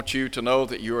want you to know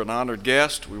that you're an honored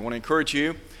guest. We want to encourage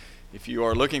you, if you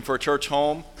are looking for a church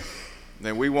home,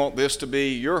 then we want this to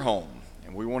be your home.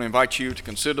 And we want to invite you to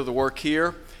consider the work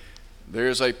here.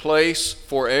 There's a place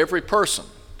for every person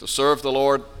to serve the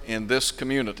Lord in this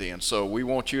community. And so we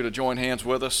want you to join hands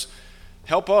with us.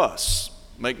 Help us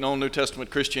make known New Testament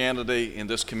Christianity in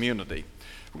this community.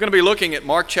 We're going to be looking at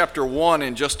Mark chapter 1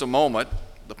 in just a moment.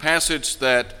 The passage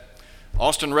that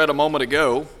Austin read a moment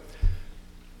ago,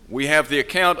 we have the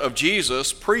account of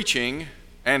Jesus preaching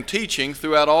and teaching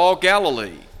throughout all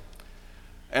Galilee.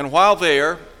 And while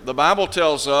there, the Bible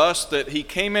tells us that he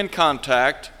came in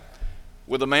contact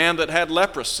with a man that had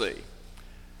leprosy.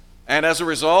 And as a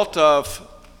result of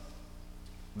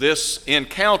this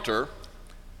encounter,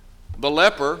 the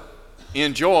leper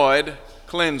enjoyed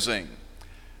cleansing.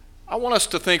 I want us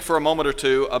to think for a moment or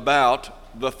two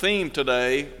about the theme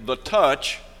today, the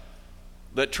touch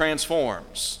that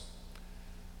transforms.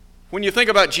 When you think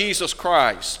about Jesus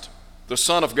Christ, the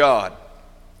Son of God,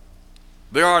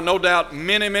 there are no doubt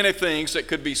many things that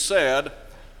could be said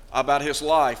about his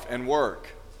life and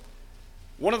work.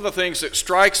 One of the things that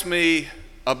strikes me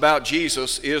about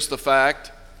Jesus is the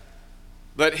fact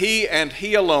that he and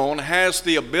he alone has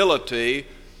the ability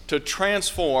to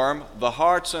transform the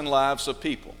hearts and lives of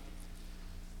people.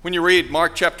 When you read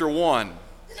Mark chapter 1,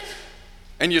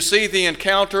 and you see the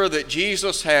encounter that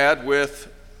Jesus had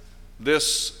with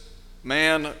this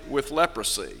man with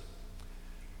leprosy,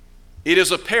 it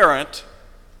is apparent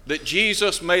that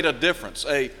Jesus made a difference,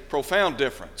 a profound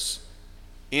difference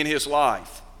in his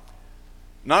life.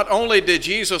 Not only did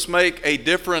Jesus make a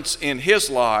difference in his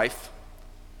life,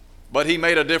 but he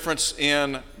made a difference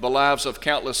in the lives of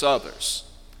countless others.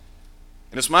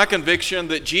 And it's my conviction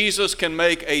that Jesus can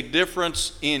make a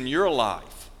difference in your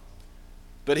life,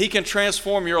 that he can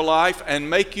transform your life and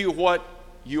make you what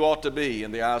you ought to be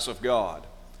in the eyes of God.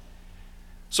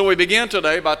 So we begin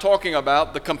today by talking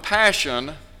about the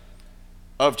compassion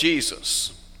of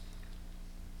Jesus.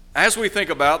 As we think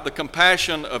about the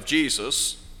compassion of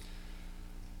Jesus,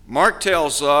 Mark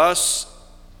tells us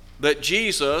that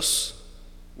Jesus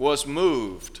was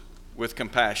moved with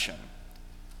compassion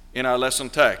in our lesson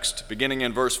text, beginning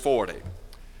in verse 40.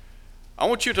 I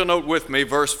want you to note with me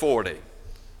verse 40.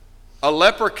 A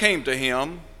leper came to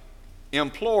him,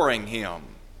 imploring him,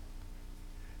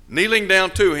 kneeling down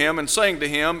to him and saying to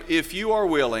him, "If you are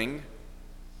willing,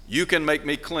 you can make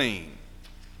me clean."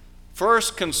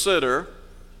 First, consider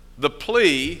the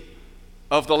plea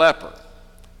of the leper.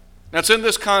 Now, it's in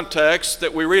this context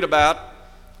that we read about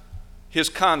his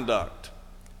conduct.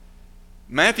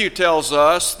 Matthew tells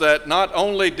us that not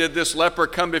only did this leper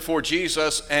come before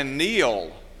Jesus and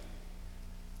kneel,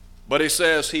 but he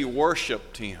says he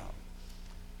worshiped him.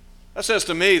 That says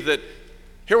to me that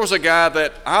here was a guy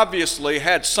that obviously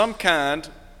had some kind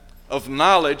of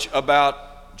knowledge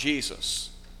about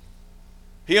Jesus.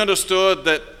 He understood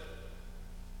that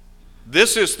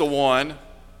this is the one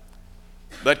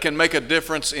that can make a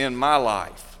difference in my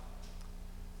life.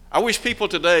 I wish people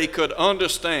today could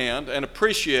understand and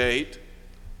appreciate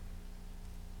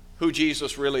who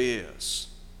Jesus really is.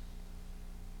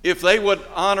 If they would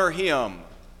honor him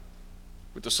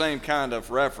with the same kind of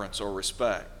reverence or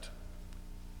respect.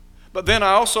 But then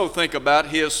I also think about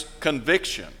his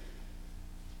conviction.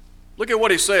 Look at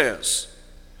what he says.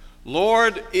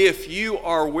 "Lord, if you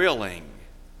are willing,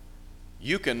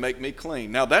 you can make me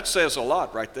clean." Now that says a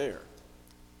lot right there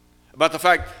about the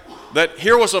fact that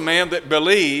here was a man that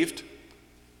believed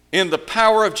in the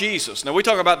power of Jesus. Now we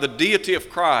talk about the deity of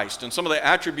Christ and some of the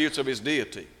attributes of his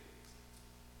deity.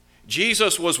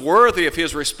 Jesus was worthy of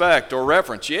his respect or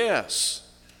reverence, yes.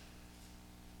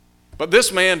 But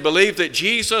this man believed that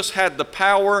Jesus had the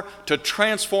power to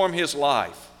transform his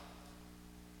life.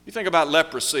 You think about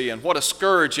leprosy and what a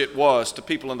scourge it was to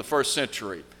people in the first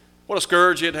century. What a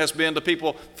scourge it has been to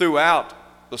people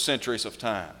throughout the centuries of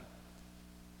time.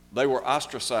 They were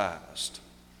ostracized.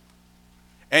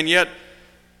 And yet,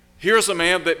 here's a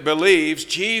man that believes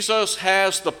Jesus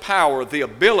has the power, the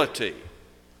ability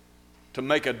to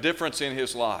make a difference in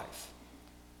his life.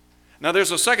 Now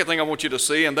there's a second thing I want you to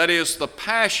see, and that is the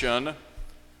passion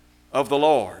of the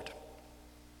Lord.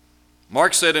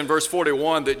 Mark said in verse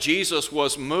 41 that Jesus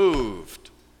was moved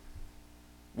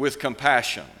with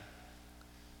compassion.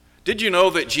 Did you know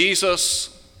that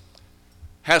Jesus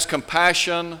has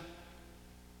compassion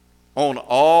on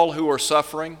all who are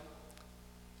suffering?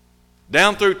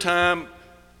 Down through time,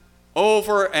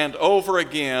 over and over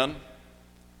again,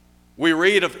 we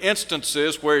read of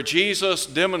instances where Jesus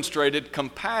demonstrated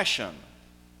compassion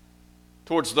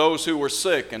towards those who were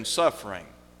sick and suffering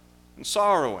and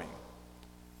sorrowing.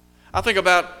 I think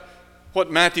about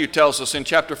what Matthew tells us in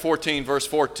chapter 14, verse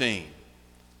 14.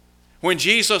 When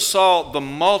Jesus saw the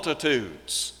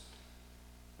multitudes,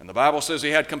 and the Bible says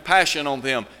he had compassion on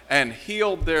them and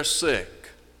healed their sick.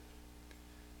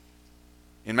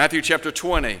 In Matthew chapter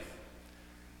 20,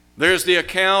 there's the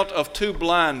account of two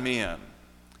blind men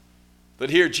that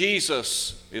here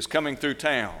Jesus is coming through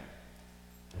town.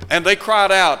 And they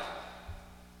cried out,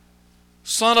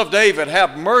 "Son of David,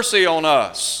 have mercy on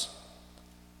us."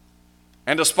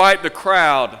 And despite the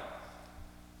crowd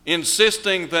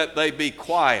insisting that they be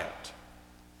quiet,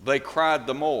 they cried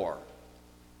the more.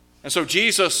 And so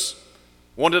Jesus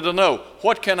wanted to know,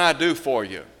 "What can I do for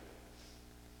you?"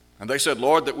 And they said,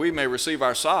 "Lord, that we may receive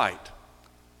our sight."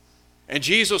 And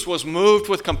Jesus was moved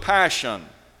with compassion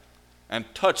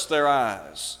and touched their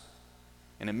eyes.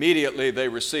 And immediately they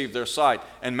received their sight.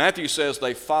 And Matthew says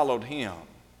they followed him.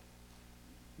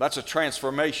 That's a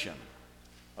transformation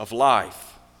of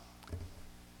life.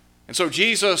 And so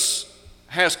Jesus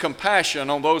has compassion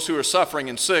on those who are suffering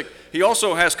and sick. He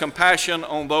also has compassion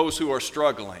on those who are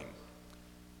struggling.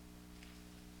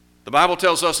 The Bible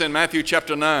tells us in Matthew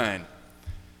chapter 9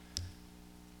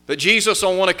 that Jesus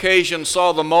on one occasion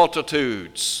saw the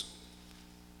multitudes.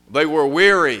 They were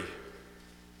weary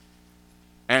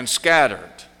and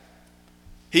scattered.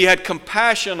 He had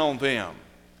compassion on them.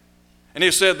 And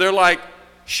he said they're like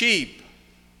sheep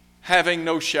having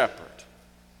no shepherd.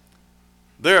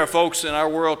 There are folks in our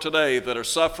world today that are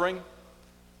suffering,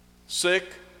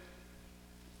 sick.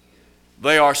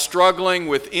 They are struggling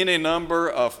with any number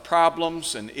of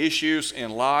problems and issues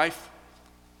in life.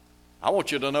 I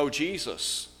want you to know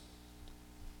Jesus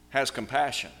has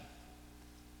compassion.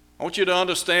 I want you to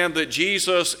understand that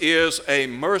Jesus is a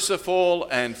merciful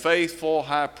and faithful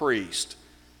high priest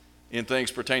in things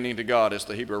pertaining to God, as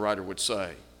the Hebrew writer would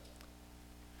say.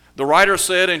 The writer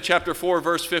said in chapter 4,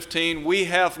 verse 15, "We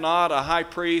have not a high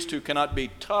priest who cannot be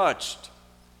touched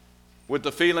with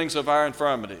the feelings of our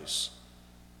infirmities,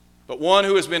 but one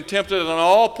who has been tempted in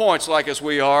all points like as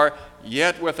we are,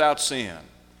 yet without sin."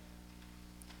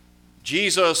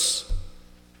 Jesus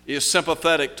is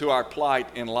sympathetic to our plight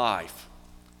in life.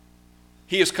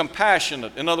 He is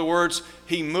compassionate. In other words,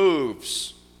 he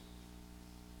moves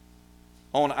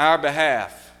on our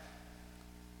behalf.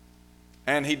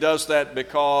 And he does that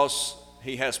because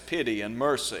he has pity and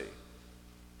mercy,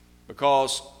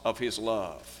 because of his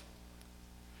love.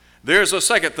 There's a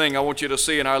second thing I want you to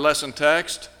see in our lesson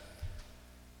text,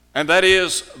 and that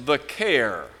is the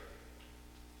care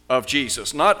of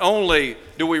Jesus. Not only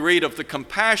do we read of the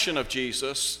compassion of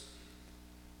Jesus,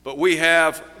 but we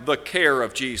have the care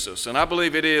of Jesus. And I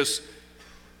believe it is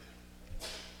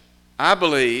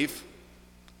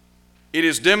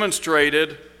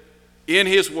demonstrated in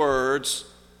his words,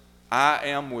 "I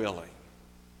am willing."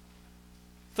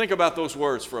 Think about those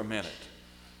words for a minute.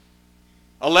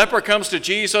 A leper comes to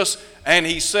Jesus and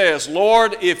he says,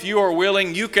 "Lord, if you are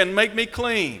willing, you can make me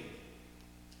clean."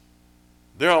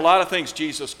 There are a lot of things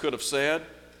Jesus could have said.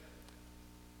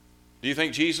 Do you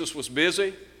think Jesus was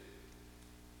busy?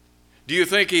 Do you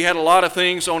think he had a lot of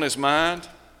things on his mind?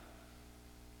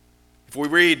 If we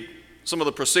read some of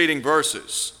the preceding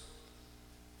verses,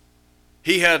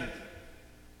 he had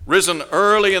risen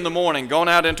early in the morning, gone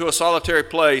out into a solitary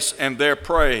place, and there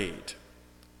prayed.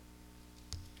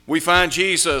 We find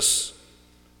Jesus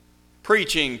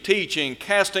preaching, teaching,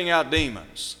 casting out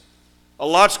demons. A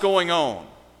lot's going on.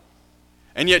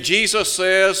 And yet Jesus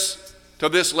says to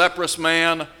this leprous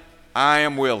man, "I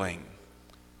am willing."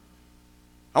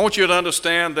 I want you to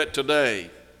understand that today,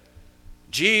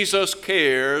 Jesus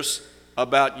cares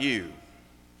about you.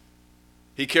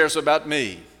 He cares about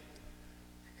me.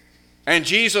 And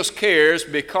Jesus cares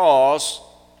because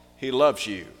he loves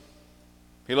you.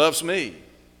 He loves me.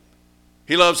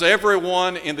 He loves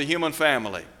everyone in the human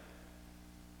family.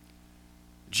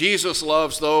 Jesus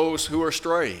loves those who are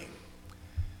straying.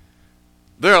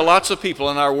 There are lots of people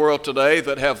in our world today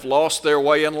that have lost their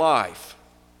way in life.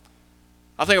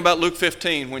 I think about Luke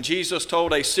 15 when Jesus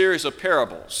told a series of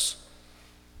parables.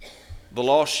 The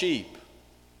lost sheep,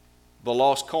 the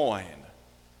lost coin,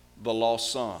 the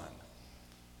lost son.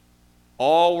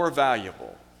 All were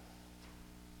valuable.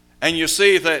 And you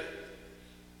see that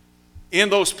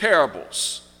in those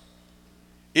parables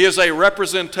is a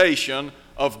representation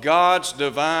of God's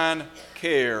divine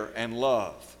care and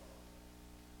love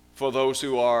for those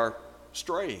who are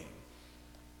straying.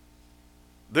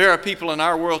 There are people in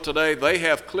our world today, they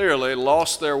have clearly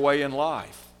lost their way in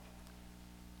life.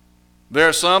 There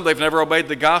are some, they've never obeyed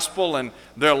the gospel and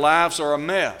their lives are a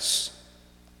mess.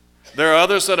 There are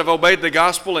others that have obeyed the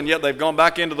gospel and yet they've gone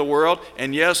back into the world,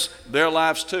 and yes, their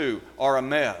lives too are a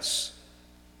mess.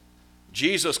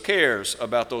 Jesus cares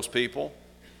about those people.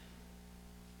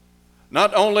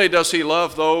 Not only does he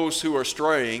love those who are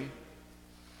straying,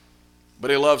 but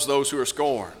he loves those who are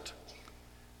scorned.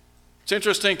 It's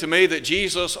interesting to me that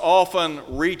Jesus often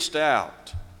reached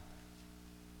out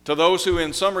to those who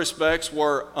in some respects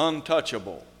were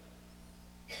untouchable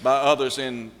by others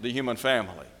in the human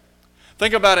family.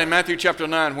 Think about it in Matthew chapter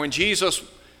 9 when Jesus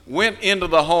went into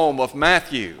the home of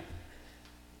Matthew,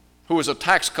 who was a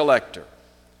tax collector.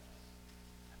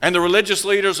 And the religious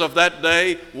leaders of that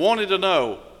day wanted to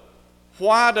know,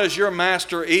 why does your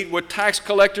master eat with tax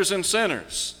collectors and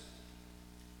sinners?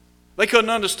 They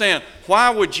couldn't understand, why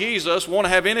would Jesus want to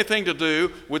have anything to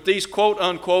do with these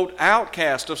quote-unquote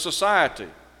outcasts of society?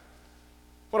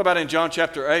 What about in John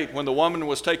chapter 8 when the woman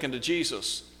was taken to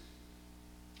Jesus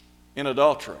in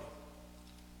adultery?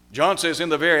 John says in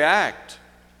the very act.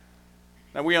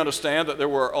 Now we understand that there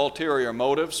were ulterior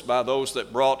motives by those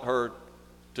that brought her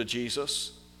to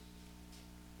Jesus.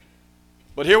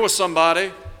 But here was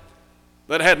somebody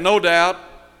that had no doubt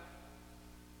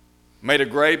made a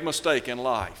grave mistake in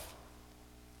life.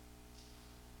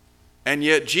 And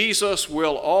yet Jesus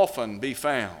will often be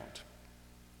found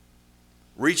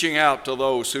reaching out to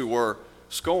those who were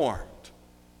scorned,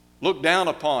 looked down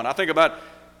upon. I think about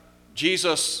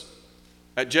Jesus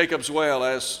at Jacob's well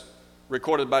as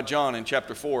recorded by John in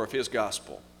chapter 4 of his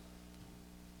gospel.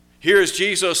 Here is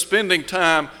Jesus spending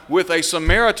time with a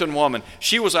Samaritan woman.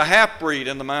 She was a half-breed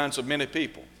in the minds of many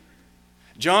people.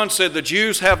 John said the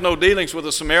Jews have no dealings with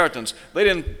the Samaritans. They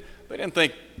didn't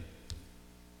think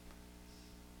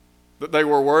that they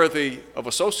were worthy of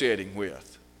associating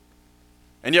with.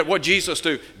 And yet what Jesus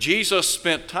do? Jesus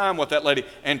spent time with that lady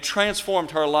and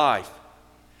transformed her life.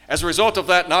 As a result of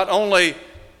that, not only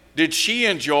did she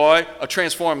enjoy a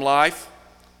transformed life,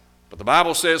 but the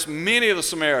Bible says many of the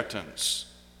Samaritans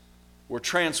were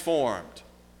transformed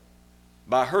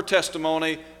by her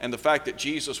testimony and the fact that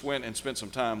Jesus went and spent some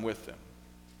time with them.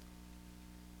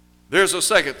 There's a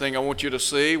second thing I want you to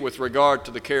see with regard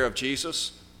to the care of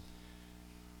Jesus.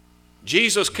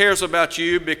 Jesus cares about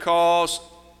you because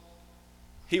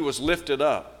he was lifted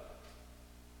up.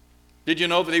 Did you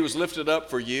know that he was lifted up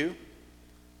for you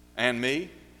and me?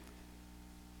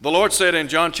 The Lord said in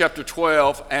John chapter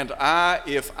 12, "And I,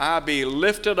 if I be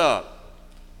lifted up,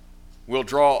 will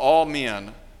draw all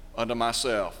men unto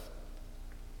myself."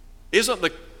 Isn't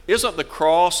the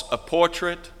cross a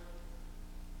portrait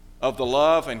of the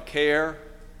love and care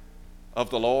of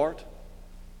the Lord?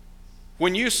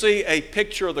 When you see a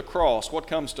picture of the cross, what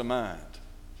comes to mind?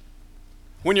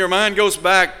 When your mind goes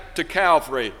back to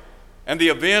Calvary and the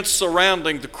events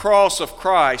surrounding the cross of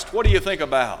Christ, what do you think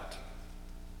about?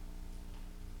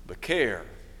 The care,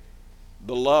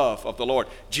 the love of the Lord.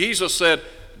 Jesus said,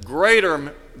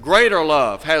 greater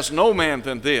love has no man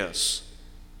than this,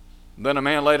 than a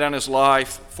man lay down his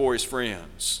life for his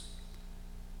friends.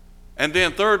 And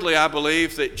then thirdly, I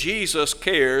believe that Jesus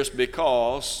cares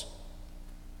because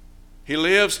he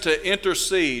lives to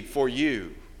intercede for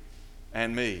you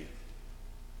and me.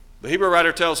 The Hebrew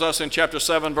writer tells us in chapter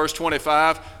 7, verse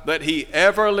 25, that he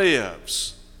ever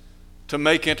lives to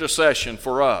make intercession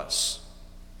for us.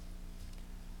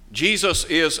 Jesus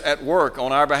is at work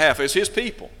on our behalf as his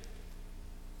people.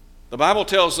 The Bible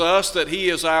tells us that he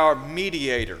is our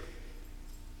mediator.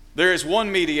 There is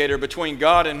one mediator between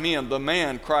God and men, the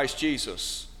man Christ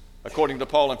Jesus, according to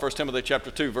Paul in 1 Timothy chapter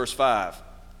 2, verse 5.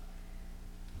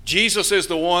 Jesus is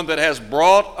the one that has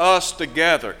brought us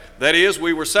together. That is,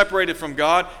 we were separated from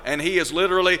God, and he has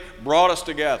literally brought us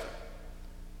together.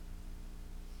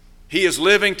 He is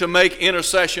living to make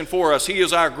intercession for us. He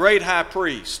is our great high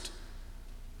priest,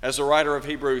 as the writer of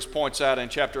Hebrews points out in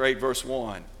chapter 8, verse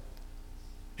 1.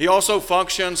 He also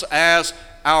functions as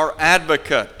our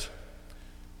advocate.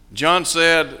 John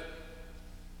said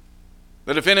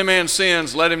that if any man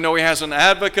sins, let him know he has an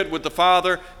advocate with the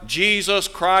Father, Jesus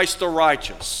Christ the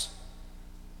righteous.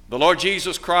 The Lord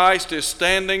Jesus Christ is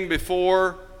standing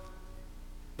before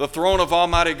the throne of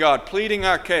Almighty God, pleading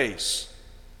our case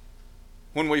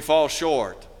when we fall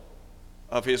short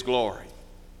of his glory,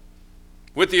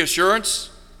 with the assurance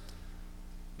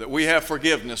that we have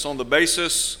forgiveness on the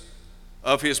basis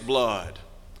of his blood.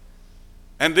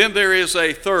 And then there is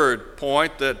a third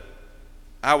point that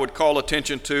I would call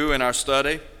attention to in our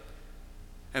study,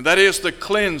 and that is the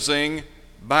cleansing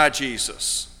by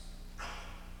Jesus.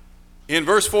 In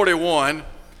verse 41,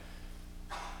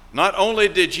 not only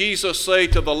did Jesus say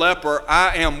to the leper,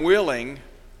 "I am willing,"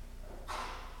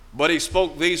 but he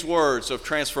spoke these words of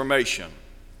transformation: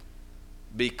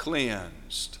 "Be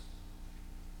cleansed."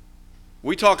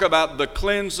 We talk about the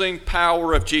cleansing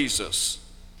power of Jesus.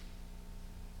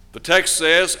 The text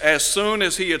says, as soon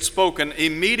as he had spoken,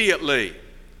 immediately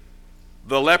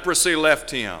the leprosy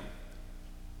left him,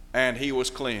 and he was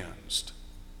cleansed.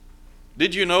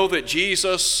 Did you know that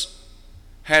Jesus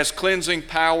has cleansing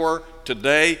power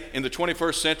today in the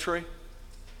 21st century?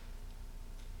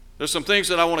 There's some things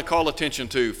that I want to call attention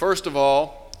to. First of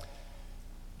all,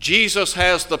 Jesus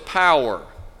has the power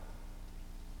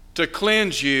to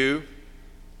cleanse you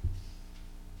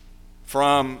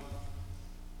from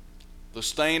the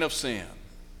stain of sin.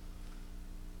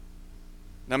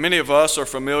 Now, many of us are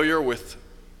familiar with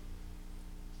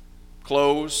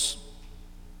clothes,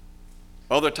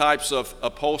 other types of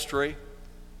upholstery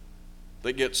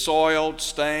that get soiled,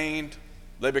 stained,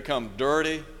 they become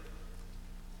dirty.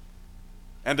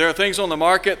 And there are things on the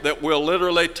market that will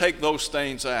literally take those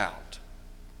stains out.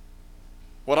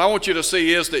 What I want you to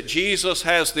see is that Jesus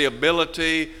has the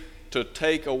ability to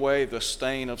take away the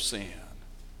stain of sin.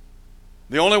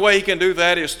 The only way he can do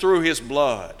that is through his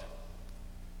blood.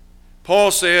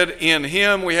 Paul said, in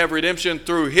him we have redemption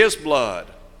through his blood,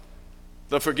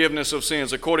 the forgiveness of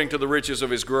sins, according to the riches of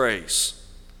his grace.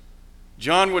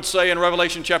 John would say in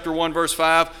Revelation chapter 1, verse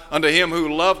 5, unto him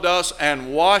who loved us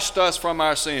and washed us from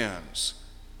our sins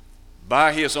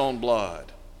by his own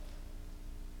blood.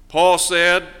 Paul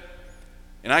said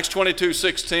in Acts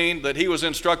 22:16 that he was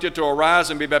instructed to arise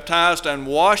and be baptized and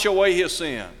wash away his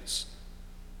sins,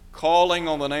 calling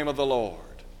on the name of the Lord.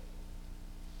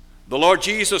 The Lord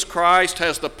Jesus Christ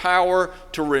has the power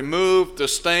to remove the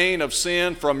stain of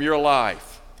sin from your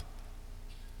life.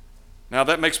 Now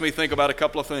that makes me think about a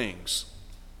couple of things.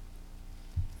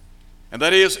 And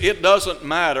that is, it doesn't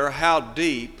matter how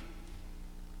deep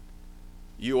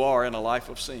you are in a life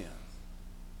of sin.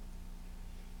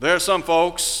 There are some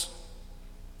folks,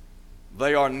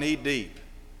 they are knee deep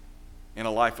in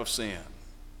a life of sin.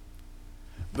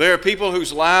 There are people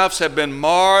whose lives have been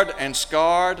marred and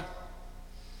scarred,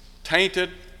 tainted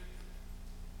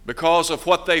because of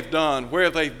what they've done, where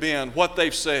they've been, what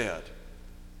they've said.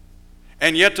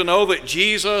 And yet to know that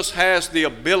Jesus has the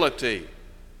ability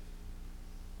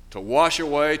to wash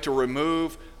away, to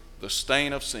remove the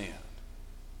stain of sin.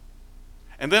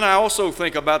 And then I also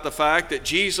think about the fact that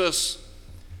Jesus,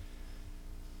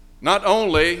 not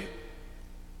only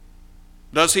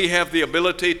does he have the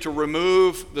ability to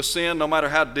remove the sin no matter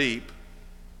how deep,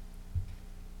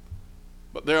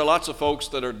 but there are lots of folks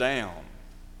that are down.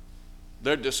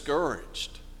 They're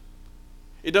discouraged.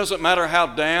 It doesn't matter how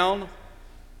down,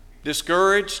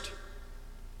 discouraged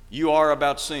you are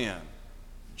about sin.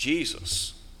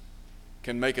 Jesus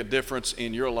can make a difference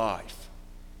in your life.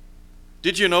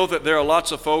 Did you know that there are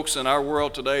lots of folks in our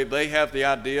world today, they have the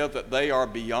idea that they are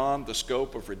beyond the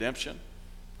scope of redemption?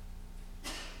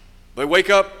 They wake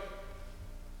up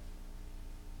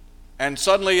and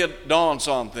suddenly it dawns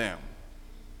on them,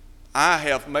 I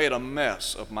have made a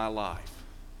mess of my life.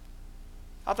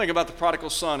 I think about the prodigal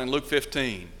son in Luke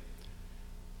 15.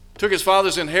 Took his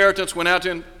father's inheritance, went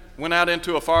out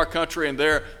into a far country, and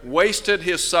there wasted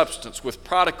his substance with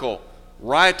prodigal,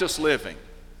 riotous living.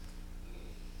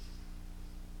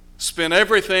 Spent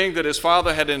everything that his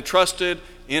father had entrusted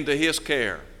into his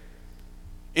care.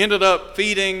 Ended up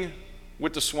feeding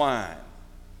with the swine.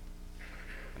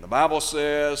 And the Bible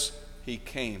says he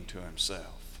came to himself.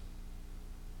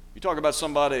 You talk about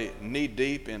somebody knee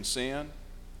deep in sin.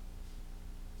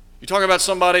 You talk about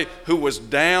somebody who was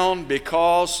down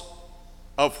because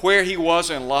of where he was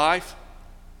in life.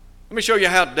 Let me show you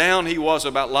how down he was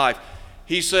about life.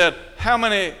 He said, how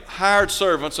many hired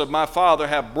servants of my father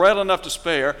have bread enough to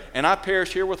spare, and I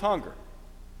perish here with hunger?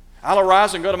 I'll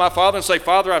arise and go to my father and say,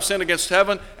 Father, I've sinned against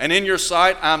heaven, and in your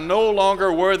sight I'm no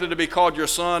longer worthy to be called your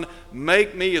son.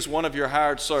 Make me as one of your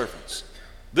hired servants.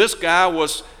 This guy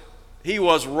was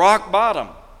rock bottom.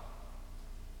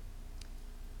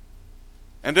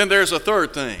 And then there's a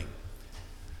third thing.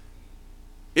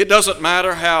 It doesn't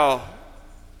matter how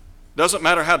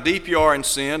deep you are in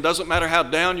sin, doesn't matter how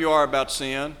down you are about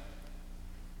sin.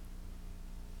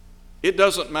 It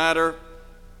doesn't matter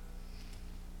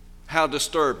how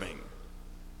disturbing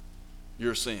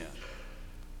your sin.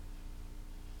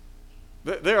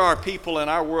 There are people in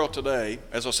our world today,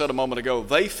 as I said a moment ago,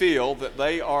 they feel that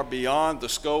they are beyond the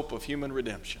scope of human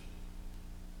redemption.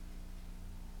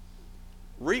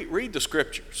 Read the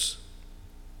scriptures.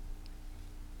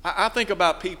 I think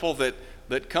about people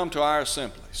that come to our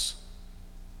assemblies.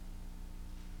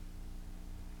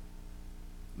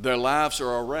 Their lives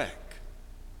are a wreck.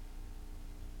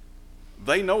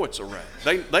 They know it's a wreck.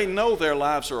 They know their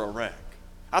lives are a wreck.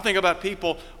 I think about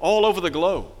people all over the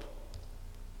globe.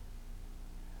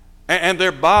 And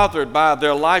they're bothered by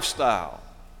their lifestyle.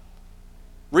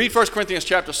 Read 1 Corinthians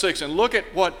chapter 6 and look at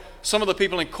what some of the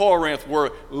people in Corinth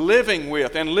were living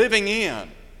with and living in.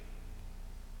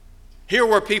 Here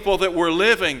were people that were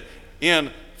living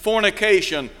in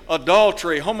fornication,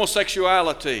 adultery,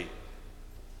 homosexuality,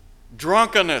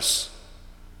 drunkenness.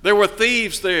 There were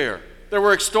thieves there. There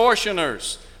were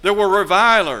extortioners. There were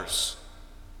revilers.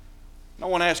 I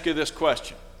want to ask you this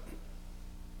question.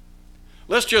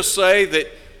 Let's just say that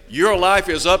your life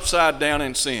is upside down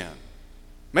in sin.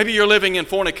 Maybe you're living in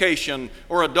fornication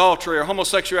or adultery or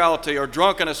homosexuality or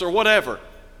drunkenness or whatever.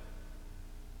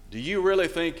 Do you really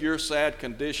think your sad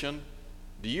condition,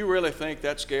 do you really think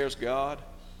that scares God?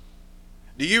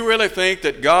 Do you really think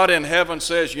that God in heaven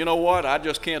says, you know what, I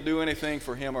just can't do anything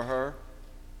for him or her?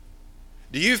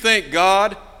 Do you think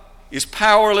God is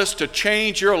powerless to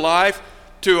change your life,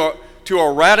 to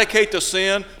eradicate the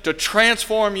sin, to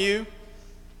transform you?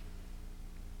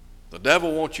 The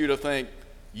devil wants you to think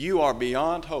you are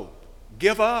beyond hope.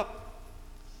 Give up.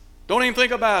 Don't even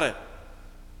think about it.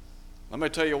 Let me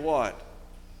tell you what.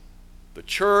 The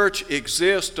church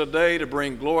exists today to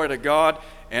bring glory to God,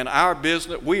 and our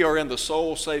business, we are in the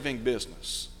soul-saving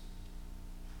business.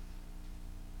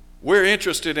 We're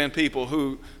interested in people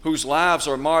whose lives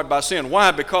are marred by sin.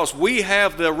 Why? Because we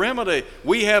have the remedy.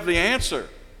 We have the answer.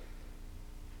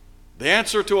 The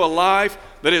answer to a life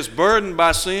that is burdened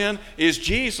by sin is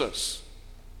Jesus,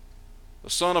 the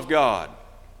Son of God.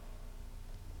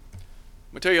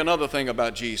 Let me tell you another thing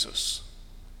about Jesus.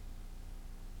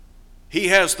 He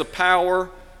has the power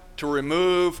to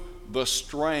remove the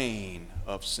strain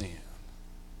of sin.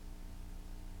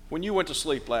 When you went to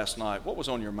sleep last night, what was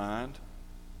on your mind?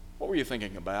 What were you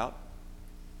thinking about?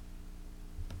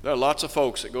 There are lots of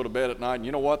folks that go to bed at night, and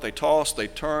you know what? They toss, they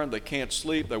turn, they can't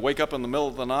sleep. They wake up in the middle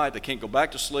of the night, they can't go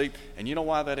back to sleep. And you know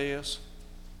why that is?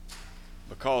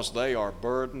 Because they are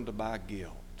burdened by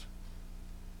guilt.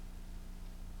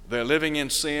 They're living in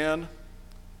sin.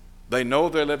 They know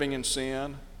they're living in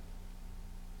sin.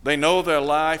 They know their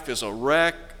life is a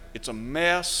wreck. It's a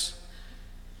mess.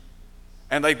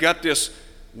 And they've got this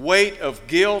weight of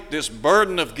guilt, this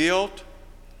burden of guilt,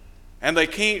 and they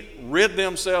can't rid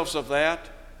themselves of that.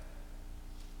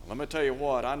 Let me tell you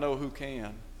what, I know who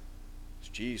can. It's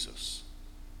Jesus.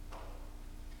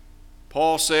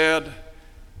 Paul said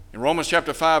in Romans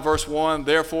chapter 5, verse 1,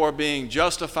 therefore being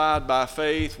justified by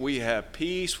faith, we have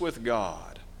peace with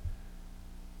God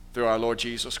through our Lord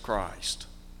Jesus Christ.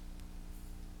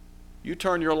 You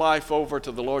turn your life over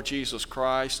to the Lord Jesus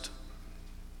Christ,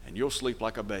 and you'll sleep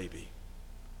like a baby.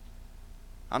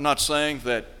 I'm not saying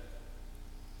that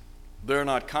there are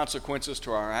not consequences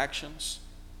to our actions.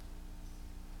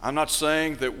 I'm not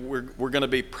saying that we're going to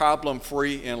be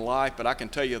problem-free in life, but I can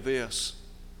tell you this.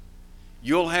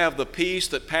 You'll have the peace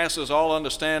that passes all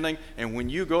understanding, and when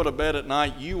you go to bed at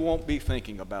night, you won't be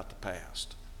thinking about the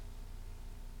past.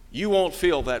 You won't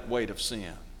feel that weight of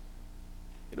sin.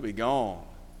 It'll be gone.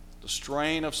 The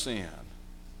strain of sin.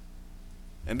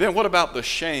 And then what about the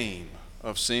shame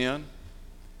of sin?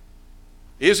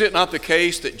 Is it not the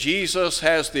case that Jesus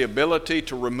has the ability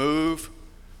to remove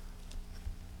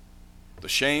the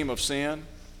shame of sin?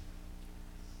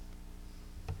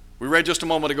 We read just a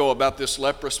moment ago about this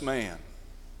leprous man.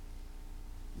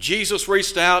 Jesus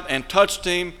reached out and touched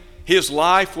him. His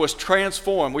life was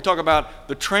transformed. We talk about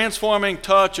the transforming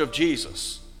touch of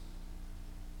Jesus.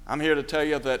 I'm here to tell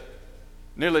you that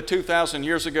nearly 2,000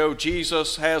 years ago,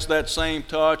 Jesus has that same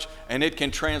touch, and it can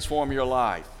transform your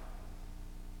life.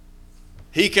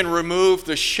 He can remove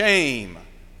the shame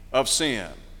of sin.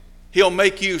 He'll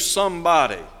make you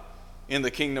somebody in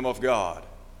the kingdom of God.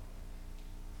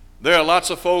 There are lots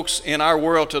of folks in our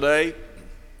world today.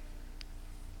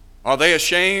 Are they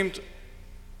ashamed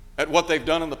at what they've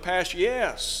done in the past?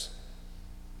 Yes.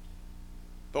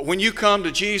 But when you come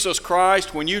to Jesus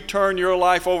Christ, when you turn your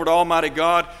life over to Almighty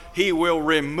God, He will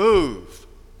remove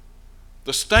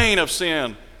the stain of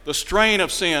sin, the strain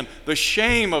of sin, the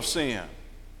shame of sin.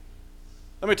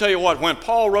 Let me tell you what, when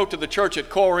Paul wrote to the church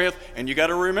at Corinth, and you got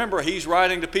to remember, he's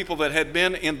writing to people that had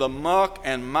been in the muck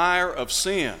and mire of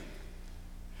sin.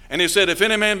 And he said, if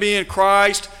any man be in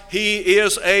Christ, he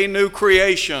is a new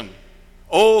creation.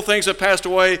 Old things have passed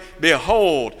away.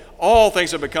 Behold, all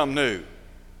things have become new.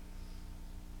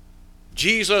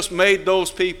 Jesus made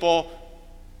those people,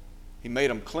 He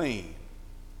made them clean.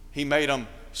 He made them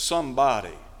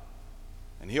somebody.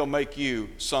 And He'll make you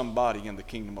somebody in the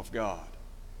kingdom of God.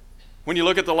 When you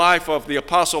look at the life of the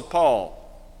Apostle Paul,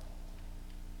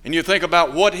 and you think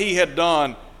about what he had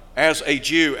done as a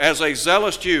Jew, as a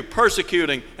zealous Jew,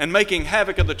 persecuting and making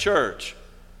havoc of the church,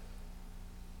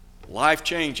 life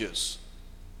changes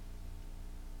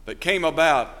that came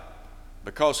about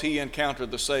because he encountered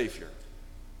the Savior.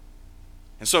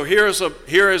 And so here is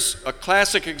a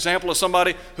classic example of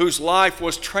somebody whose life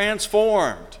was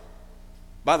transformed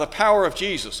by the power of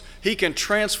Jesus. He can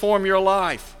transform your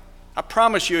life. I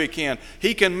promise you He can.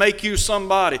 He can make you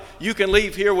somebody. You can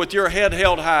leave here with your head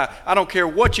held high. I don't care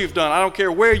what you've done. I don't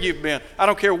care where you've been. I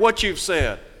don't care what you've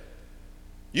said.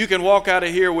 You can walk out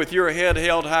of here with your head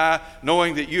held high,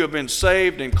 knowing that you have been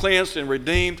saved and cleansed and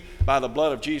redeemed by the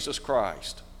blood of Jesus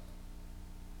Christ.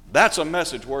 That's a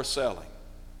message worth selling.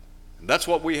 And that's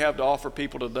what we have to offer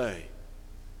people today.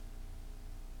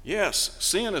 Yes,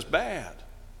 sin is bad,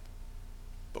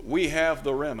 but we have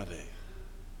the remedy.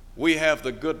 We have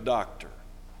the good doctor,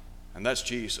 and that's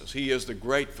Jesus. He is the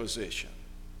great physician.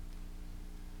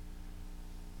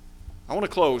 I want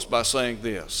to close by saying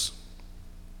this.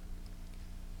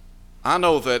 I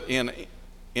know that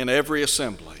in every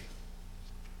assembly,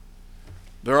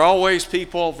 there are always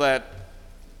people that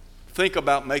think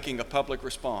about making a public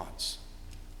response.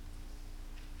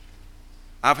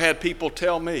 I've had people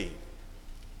tell me,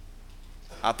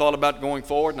 I thought about going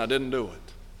forward and I didn't do it.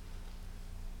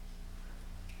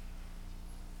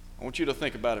 I want you to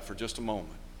think about it for just a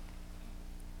moment.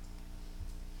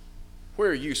 Where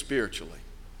are you spiritually?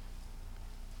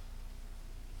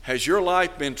 Has your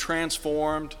life been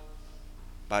transformed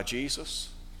by Jesus?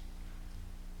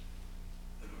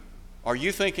 Are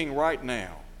you thinking right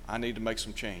now, I need to make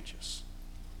some changes?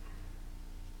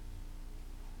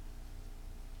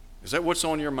 Is that what's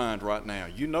on your mind right now?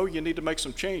 You know you need to make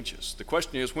some changes. The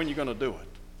question is, when are you going to do it?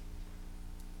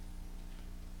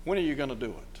 When are you going to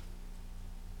do it?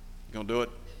 You going to do it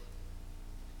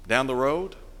down the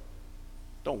road?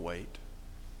 Don't wait.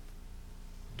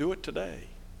 Do it today.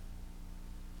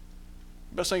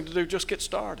 The best thing to do, just get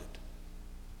started.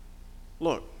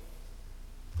 Look,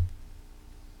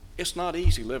 it's not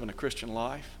easy living a Christian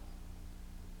life.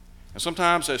 And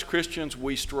sometimes as Christians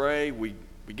we stray, we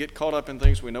get caught up in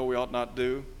things we know we ought not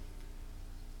do.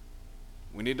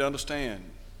 We need to understand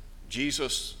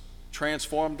Jesus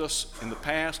transformed us in the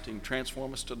past, He can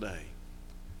transform us today.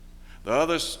 The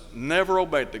others never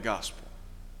obeyed the gospel.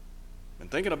 Been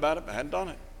thinking about it, but hadn't done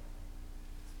it.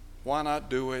 Why not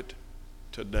do it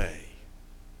today?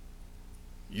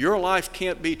 Your life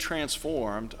can't be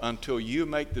transformed until you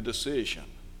make the decision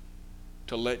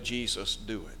to let Jesus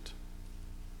do it.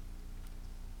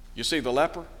 You see, the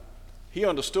leper, he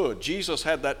understood Jesus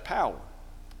had that power,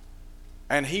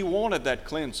 and he wanted that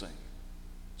cleansing.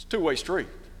 It's a two-way street.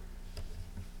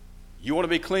 You want to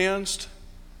be cleansed?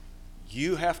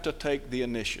 You have to take the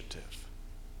initiative.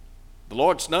 The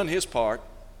Lord's done His part,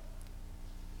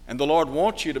 and the Lord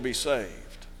wants you to be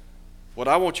saved. What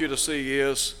I want you to see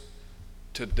is,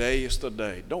 today is the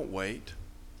day. Don't wait.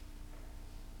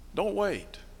 Don't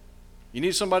wait. You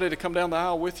need somebody to come down the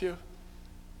aisle with you?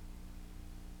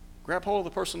 Grab hold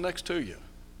of the person next to you.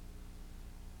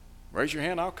 Raise your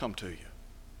hand, I'll come to you.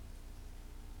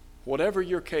 Whatever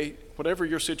your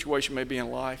situation may be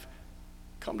in life,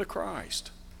 come to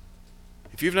Christ.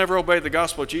 If you've never obeyed the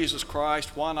gospel of Jesus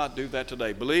Christ, why not do that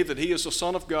today? Believe that He is the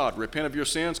Son of God. Repent of your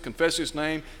sins, confess His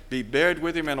name, be buried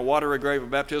with Him in a watery grave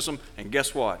of baptism, and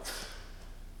guess what?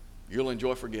 You'll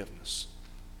enjoy forgiveness.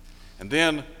 And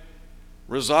then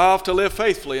resolve to live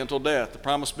faithfully until death, the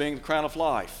promise being the crown of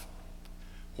life.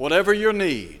 Whatever your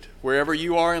need, wherever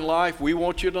you are in life, we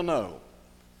want you to know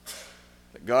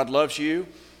that God loves you,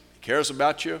 He cares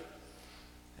about you,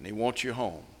 and He wants you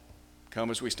home.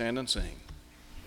 Come as we stand and sing.